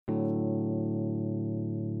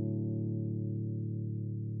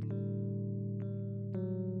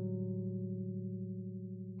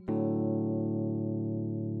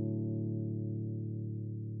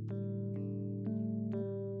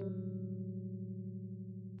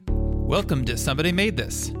Welcome to Somebody Made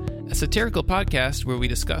This, a satirical podcast where we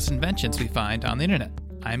discuss inventions we find on the internet.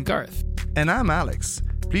 I'm Garth. And I'm Alex.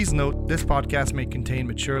 Please note, this podcast may contain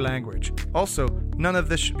mature language. Also, none of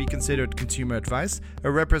this should be considered consumer advice,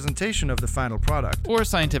 a representation of the final product. Or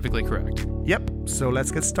scientifically correct. Yep, so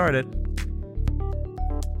let's get started.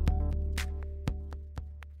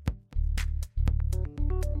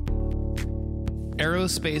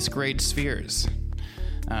 Aerospace grade spheres.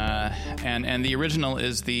 And the original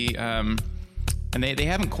is the... and they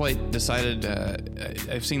haven't quite decided.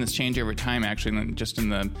 I've seen this change over time, actually, just in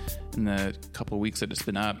the couple of weeks that it's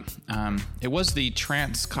been up. It was the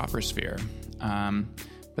trans copper sphere,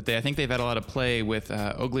 but I think they've had a lot of play with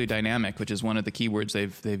oglydynamic, which is one of the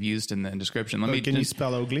keywords they've used in the description. Can you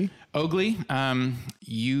spell ogly? Ogly,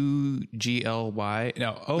 U-G-L-Y,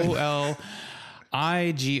 no,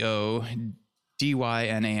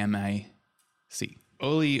 O-L-I-G-O-D-Y-N-A-M-I-C.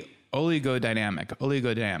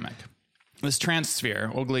 Oligodynamic. This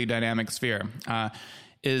transphere, oglydynamic sphere,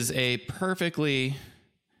 is a perfectly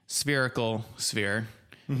spherical sphere.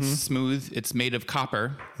 Mm-hmm. Smooth. It's made of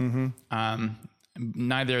copper. Mm-hmm.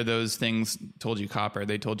 Neither of those things told you copper.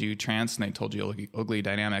 They told you trans, and they told you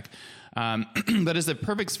oglydynamic. But it's a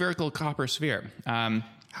perfect spherical copper sphere. How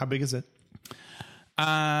big is it?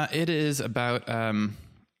 It is about...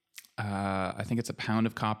 I think it's a pound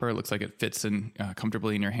of copper. It looks like it fits in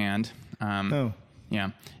comfortably in your hand. Yeah.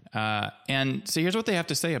 And so here's what they have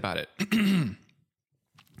to say about it.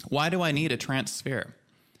 Why do I need a trans sphere?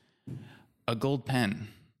 A gold pen,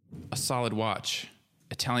 a solid watch,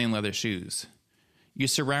 Italian leather shoes. You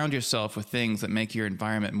surround yourself with things that make your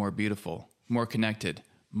environment more beautiful, more connected,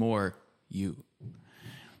 more you.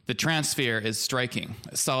 The trans sphere is striking,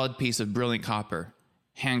 a solid piece of brilliant copper,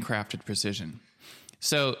 handcrafted precision.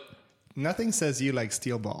 So... Nothing says you like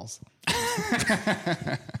steel balls.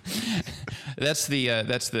 That's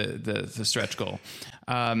the stretch goal.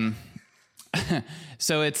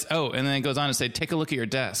 So it's, and then it goes on to say, take a look at your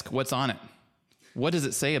desk. What's on it? What does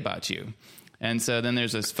it say about you? And so then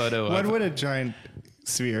there's this photo What would a giant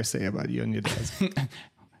sphere say about you on your desk?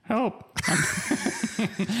 Help.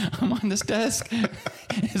 I'm on this desk.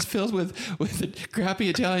 It's filled with crappy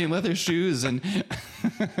Italian leather shoes. And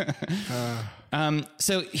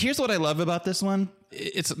so here's what I love about this one.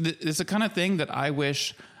 It's the kind of thing that I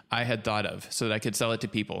wish I had thought of so that I could sell it to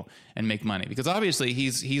people and make money. Because obviously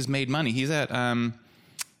he's made money. He's at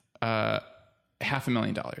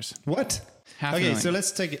 $500,000. What? $500,000. So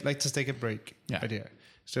let's just take a break right here.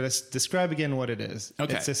 So let's describe again what it is.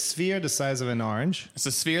 Okay. It's a sphere the size of an orange. It's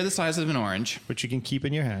a sphere the size of an orange. Which you can keep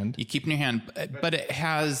in your hand. You keep in your hand, but it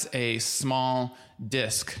has a small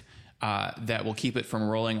disc that will keep it from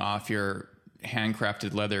rolling off your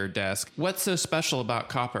handcrafted leather desk. What's so special about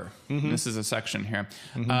copper? Mm-hmm. This is a section here.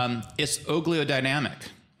 Mm-hmm. It's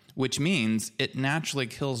oglydynamic, which means it naturally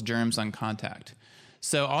kills germs on contact.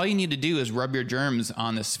 So all you need to do is rub your germs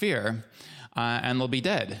on the sphere, and they'll be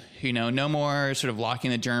dead. You know, no more sort of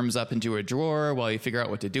locking the germs up into a drawer while you figure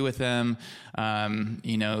out what to do with them.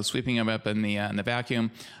 Sweeping them up in the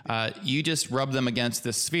vacuum. You just rub them against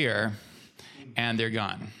the sphere, and they're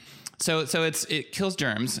gone. So it kills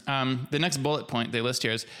germs. The next bullet point they list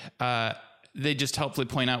here is they just helpfully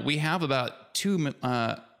point out we have about 2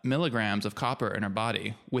 milligrams of copper in our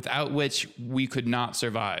body, without which we could not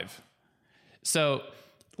survive. So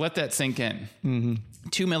let that sink in. Mm-hmm.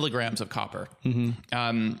 2 milligrams of copper.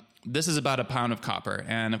 Mm-hmm. This is about a pound of copper.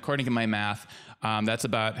 And according to my math, that's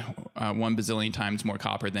about 1 bazillion times more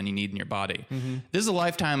copper than you need in your body. Mm-hmm. This is a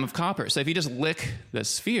lifetime of copper. So if you just lick the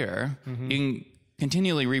sphere, mm-hmm. you can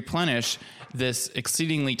continually replenish this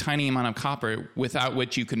exceedingly tiny amount of copper without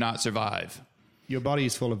which you could not survive. Your body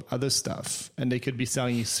is full of other stuff, and they could be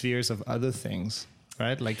selling you spheres of other things,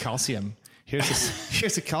 right? Like calcium.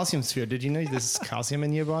 Here's a calcium sphere. Did you know there's calcium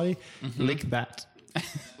in your body? Mm-hmm. Lick that.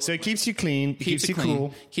 So it keeps you clean. Keeps you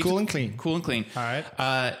clean. Cool and clean. Cool and clean. All right.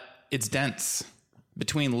 It's dense,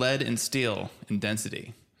 between lead and steel in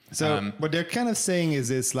density. So what they're kind of saying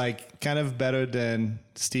is it's like kind of better than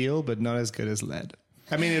steel, but not as good as lead.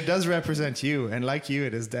 I mean, it does represent you, and like you,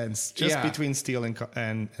 it is dense, just between steel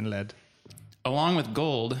and lead. Along with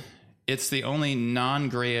gold, it's the only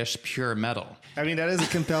non-grayish pure metal. I mean, that is a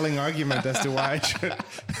compelling argument as to why I should...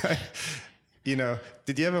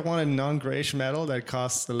 did you ever want a non-grayish metal that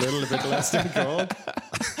costs a little bit less than gold?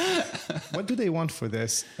 What do they want for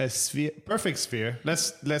this? A sphere, perfect sphere.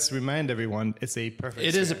 Let's remind everyone, it's a perfect sphere.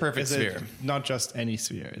 It is a perfect sphere. Not just any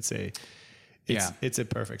sphere. It's a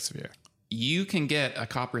perfect sphere. You can get a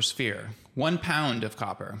copper sphere, 1 pound of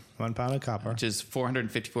copper. 1 pound of copper. Which is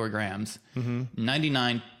 454 grams. Mm-hmm.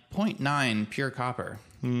 99.9 pure copper.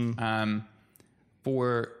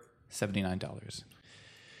 For $79.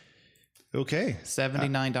 Okay.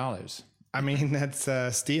 $79. I mean, that's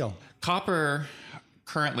steel. Copper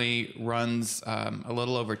currently runs a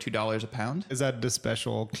little over $2 a pound. Is that the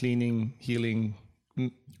special cleaning, healing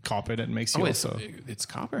copper that makes you also? It's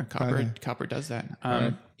copper. Copper does that.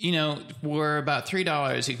 Right. You know, for about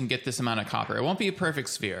 $3, you can get this amount of copper. It won't be a perfect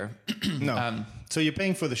sphere. No. So you're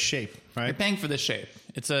paying for the shape, right? You're paying for the shape.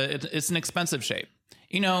 It's an expensive shape.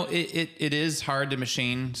 You know, it is hard to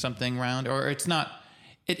machine something round, or it's not.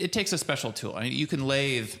 It takes a special tool. I mean, you can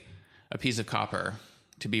lathe a piece of copper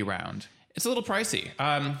to be round. It's a little pricey,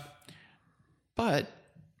 but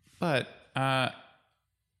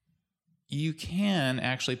you can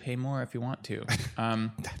actually pay more if you want to.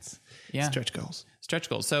 That's stretch goals. Stretch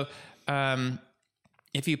goals. So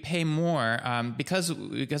if you pay more, because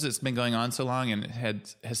it's been going on so long and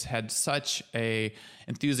has had such a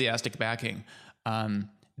enthusiastic backing,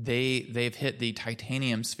 they've hit the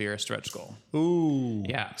titanium sphere stretch goal. Ooh,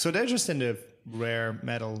 yeah. So they're just in the rare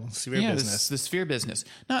metal sphere business. The sphere business,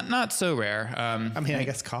 not so rare. I mean, I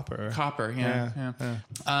guess copper.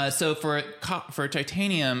 Yeah. So for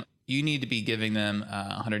titanium, you need to be giving them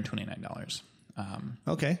 $129.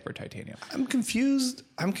 Okay. For titanium. I'm confused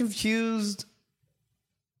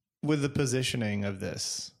with the positioning of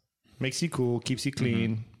this. Makes you cool, keeps you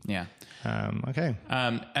clean. Yeah. Okay.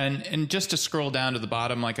 And just to scroll down to the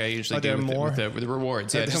bottom, like I usually do with the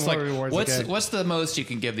rewards. Yeah. Just like rewards, what's the most you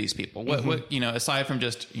can give these people? What aside from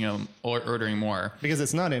just ordering more, because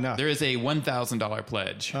it's not enough. there is a $1,000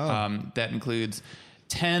 pledge that includes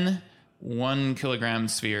 10 1 kilogram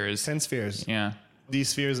spheres. 10 spheres. Yeah. These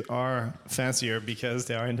spheres are fancier because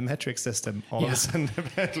they are in the metric system all of a sudden,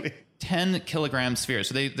 apparently. 10 kilogram spheres.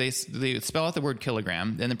 So they spell out the word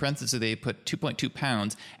kilogram. In the parentheses, they put 2.2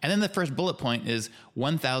 pounds. And then the first bullet point is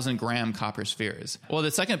 1,000 gram copper spheres. Well,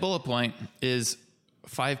 the second bullet point is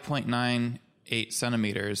 5.98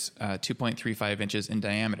 centimeters, 2.35 inches in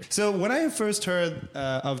diameter. So when I first heard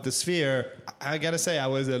of the sphere, I got to say I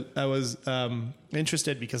was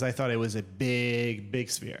interested because I thought it was a big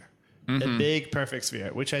sphere. A big, perfect sphere,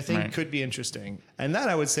 which I think could be interesting. And that,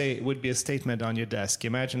 I would say, would be a statement on your desk.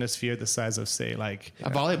 Imagine a sphere the size of, say, like... a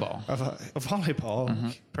volleyball. A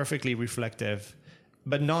volleyball, perfectly reflective,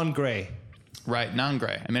 but non-gray. Right,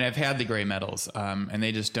 non-gray. I mean, I've had the gray metals, and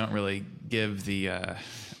they just don't really give the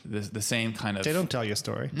same kind of... They don't tell your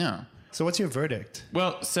story. No. So what's your verdict?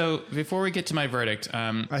 Well, so before we get to my verdict...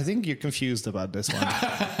 I think you're confused about this one.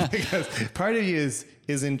 Because part of you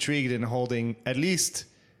is intrigued in holding at least...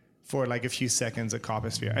 for like a few seconds, a copper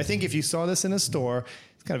sphere. I think if you saw this in a store,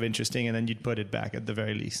 it's kind of interesting, and then you'd put it back at the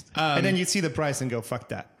very least. And then you'd see the price and go, fuck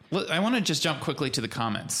that. Well, I want to just jump quickly to the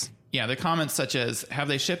comments. Yeah, the comments such as, have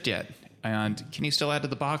they shipped yet? And can you still add to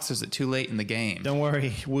the box? Is it too late in the game? Don't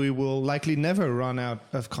worry. We will likely never run out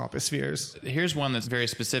of copper spheres. Here's one that's very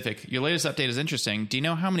specific. Your latest update is interesting. Do you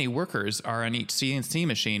know how many workers are on each CNC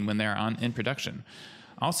machine when they're in production?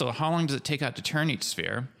 Also, how long does it take out to turn each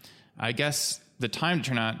sphere? I guess... the time to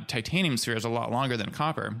turn out titanium sphere is a lot longer than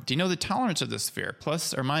copper. Do you know the tolerance of this sphere?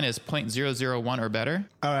 Plus or minus 0.001 or better?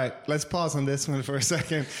 All right, let's pause on this one for a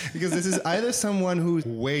second, because this is either someone who's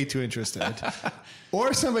way too interested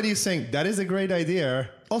or somebody who's saying, that is a great idea.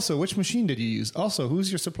 Also, which machine did you use? Also,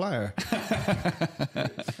 who's your supplier?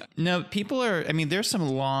 No, people are, I mean, there's some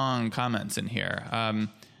long comments in here.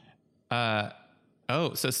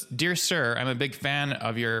 So dear sir, I'm a big fan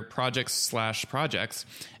of your projects.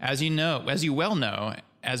 As you well know,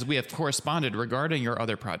 as we have corresponded regarding your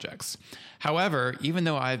other projects. However, even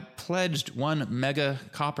though I've pledged 1 mega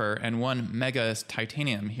copper and 1 mega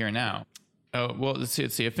titanium here now. Oh, well, let's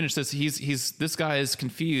see. I finished this. This guy is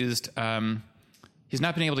confused. He's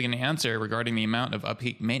not been able to get an answer regarding the amount of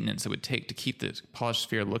upkeep maintenance it would take to keep the polished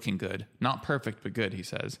sphere looking good. Not perfect, but good, he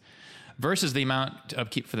says. Versus the amount of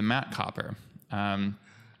upkeep for the matte copper.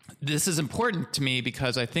 This is important to me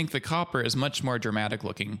because I think the copper is much more dramatic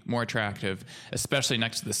looking, more attractive, especially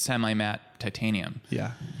next to the semi-matte titanium.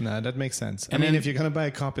 Yeah, no, that makes sense. I mean, if you're going to buy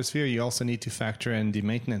a copper sphere, you also need to factor in the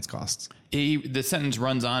maintenance costs. The sentence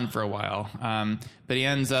runs on for a while, but he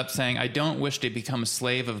ends up saying, I don't wish to become a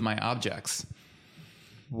slave of my objects.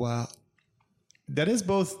 Well, that is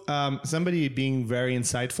both somebody being very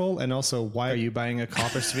insightful and also, why are you buying a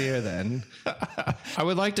copper sphere then? I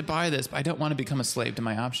would like to buy this, but I don't want to become a slave to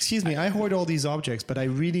my objects. Excuse me, I hoard all these objects, but I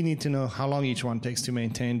really need to know how long each one takes to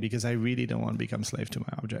maintain, because I really don't want to become slave to my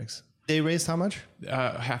objects. They raised how much?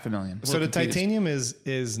 $500,000. So the titanium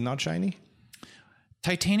is not shiny?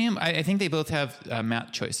 Titanium, I think they both have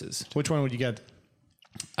matte choices. Which one would you get?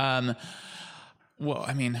 Well,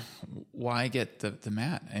 I mean, why get the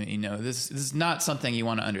matte? I mean, this is not something you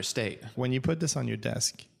want to understate. When you put this on your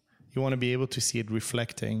desk, you want to be able to see it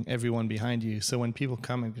reflecting everyone behind you. So when people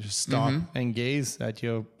come and just stop and gaze at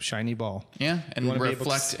your shiny ball. Yeah, and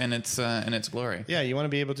reflect in its glory. Yeah, you want to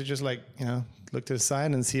be able to just like, look to the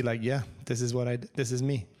side and see like, yeah, this is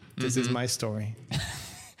me. This is my story.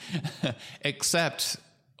 Except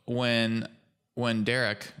when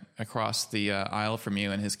Derek across the aisle from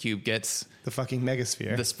you and his cube gets the fucking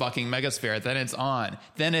megasphere. This fucking megasphere, then it's on.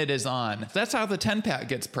 Then it is on. That's how the 10-pack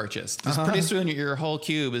gets purchased. Pretty soon your whole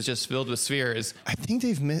cube is just filled with spheres. I think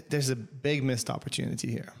there's a big missed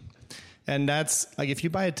opportunity here. And that's like if you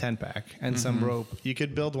buy a 10-pack and some rope, you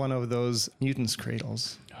could build one of those Newton's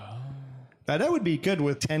cradles. Oh. Now that would be good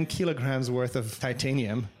with 10 kilograms worth of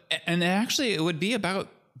titanium. And actually it would be about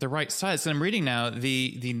the right size. So I'm reading now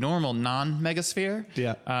the normal non-megasphere.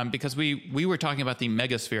 Yeah. Because we were talking about the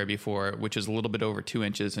megasphere before, which is a little bit over 2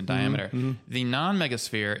 inches in diameter. The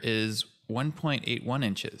non-megasphere is 1.81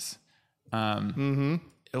 inches. A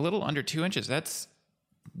little under 2 inches. That's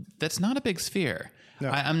not a big sphere. No.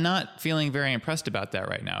 I'm not feeling very impressed about that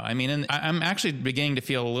right now. I mean, I'm actually beginning to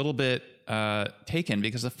feel a little bit taken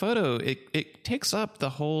because the photo, it takes up the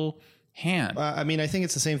whole hand. I mean, I think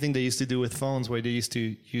it's the same thing they used to do with phones, where they used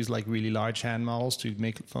to use like really large hand models to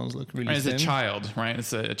make phones look really thin. It's a child, right?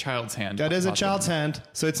 It's a child's hand. That is a child's hand.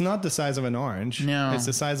 So it's not the size of an orange. No. It's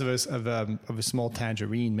the size of a small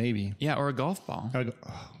tangerine, maybe. Yeah, or a golf ball.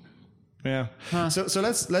 Yeah. Huh. So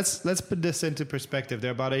let's put this into perspective.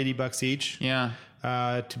 They're about $80 each. Yeah.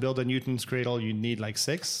 To build a Newton's cradle, you need like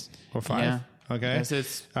 6 or 5. Yeah. Okay. Yes,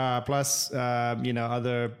 it's plus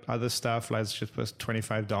other stuff. Let's just put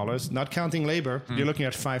 $25. Not counting labor, you're looking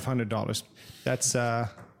at $500. That's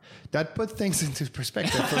that put things into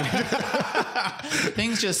perspective for me.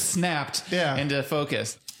 Things just snapped into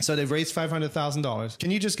focus. So they've raised $500,000.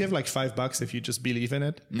 Can you just give like $5 if you just believe in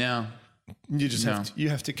it? No. You just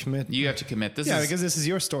have to commit. You have to commit. Because this is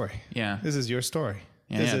your story. Yeah. This is your story.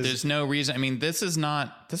 Yeah, there's no reason. I mean, this is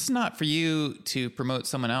not for you to promote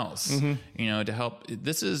someone else, to help.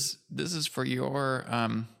 This is for your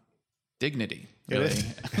dignity. Really.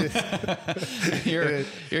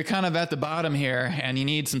 You're kind of at the bottom here, and you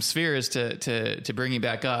need some spheres to bring you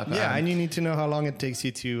back up. Yeah, and you need to know how long it takes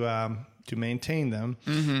you to maintain them.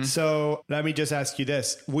 So let me just ask you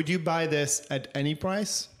this: would you buy this at any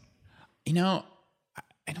price? I don't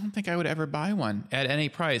think I would ever buy one at any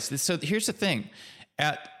price. So here's the thing.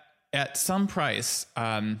 At some price,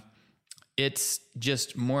 it's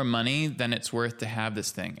just more money than it's worth to have this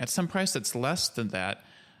thing. At some price that's less than that,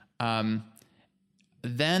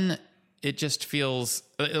 then it just feels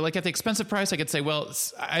like at the expensive price, I could say, well,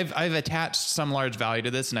 I've attached some large value to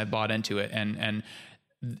this and I bought into it, and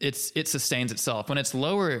it sustains itself. When it's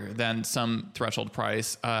lower than some threshold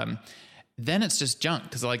price, then it's just junk.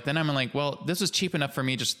 Because then I'm like, well, this is cheap enough for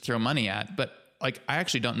me just to throw money at, but I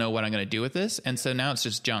actually don't know what I'm going to do with this. And so now it's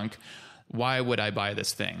just junk. Why would I buy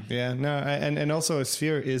this thing? Yeah, no. And also a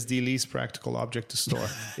sphere is the least practical object to store.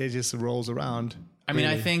 It just rolls around. I mean,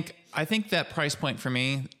 I think that price point for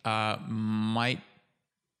me might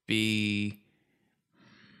be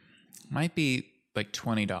like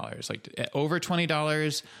 $20. Like over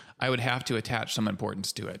 $20, I would have to attach some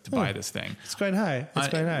importance to it to buy this thing. It's quite high.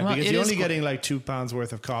 Because you're only getting like 2 pounds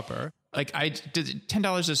worth of copper. Like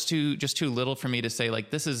 $10 is too little for me to say like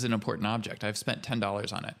this is an important object. I've spent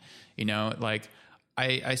 $10 on it. Like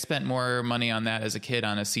I spent more money on that as a kid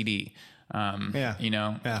on a CD. So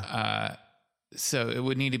it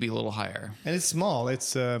would need to be a little higher. And it's small.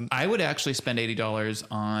 It's I would actually spend $80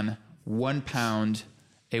 on 1 pound,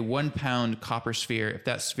 a 1 pound copper sphere if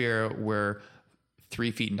that sphere were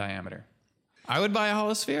 3 feet in diameter. I would buy a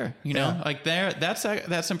hollow sphere. Like that's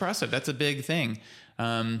impressive. That's a big thing.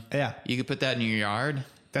 You could put that in your yard.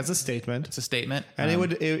 That's a statement. It's a statement. And it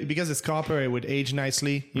would because it's copper, it would age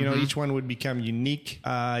nicely. Each one would become unique.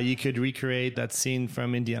 You could recreate that scene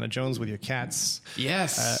from Indiana Jones with your cats.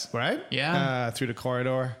 Yes. Right? Yeah. Through the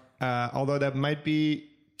corridor. Although that might be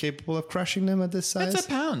capable of crushing them at this size. It's a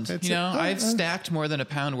pound. I've stacked more than a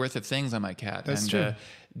pound worth of things on my cat. That's true.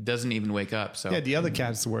 Doesn't even wake up. So the other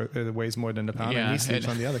cat weighs more than a pound, and he sleeps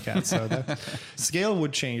on the other cat. So that scale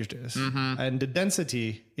would change this, and the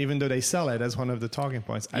density, even though they sell it as one of the talking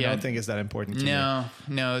points, I don't think is that important to me.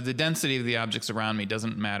 No, the density of the objects around me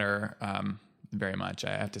doesn't matter very much,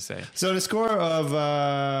 I have to say. So the score of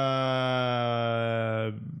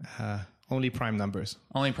only prime numbers.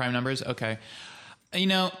 Only prime numbers. Okay.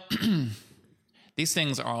 These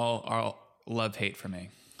things are all love-hate for me.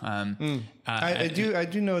 I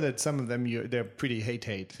do know that some of them they're pretty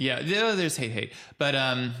hate. Yeah, there's hate, but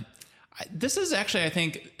this is actually, I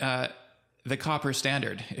think, the copper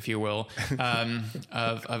standard, if you will,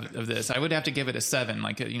 of this. I would have to give it a 7,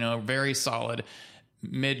 like, very solid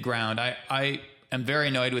mid ground. I am very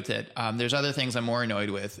annoyed with it. There's other things I'm more annoyed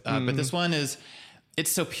with, but this one it's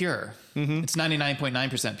so pure. It's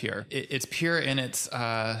 99.9% pure. It's pure in its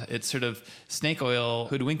sort of snake oil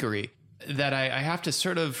hoodwinkery that I have to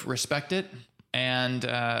sort of respect it. And,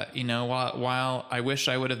 while I wish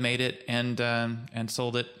I would have made it and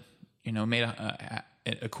sold it, made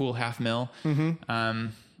a cool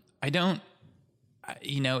 $500,000. I don't,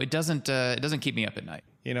 it doesn't keep me up at night.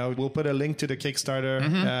 We'll put a link to the Kickstarter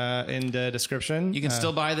in the description. You can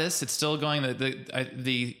still buy this. It's still going.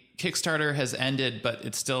 The Kickstarter has ended, but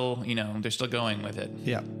it's still, they're still going with it.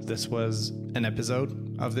 Yeah, this was an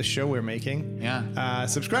episode of the show we're making. Yeah.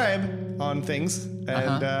 Subscribe on things,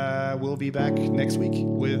 and we'll be back next week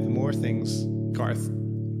with more things Garth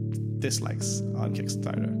dislikes on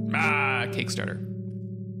Kickstarter. Kickstarter.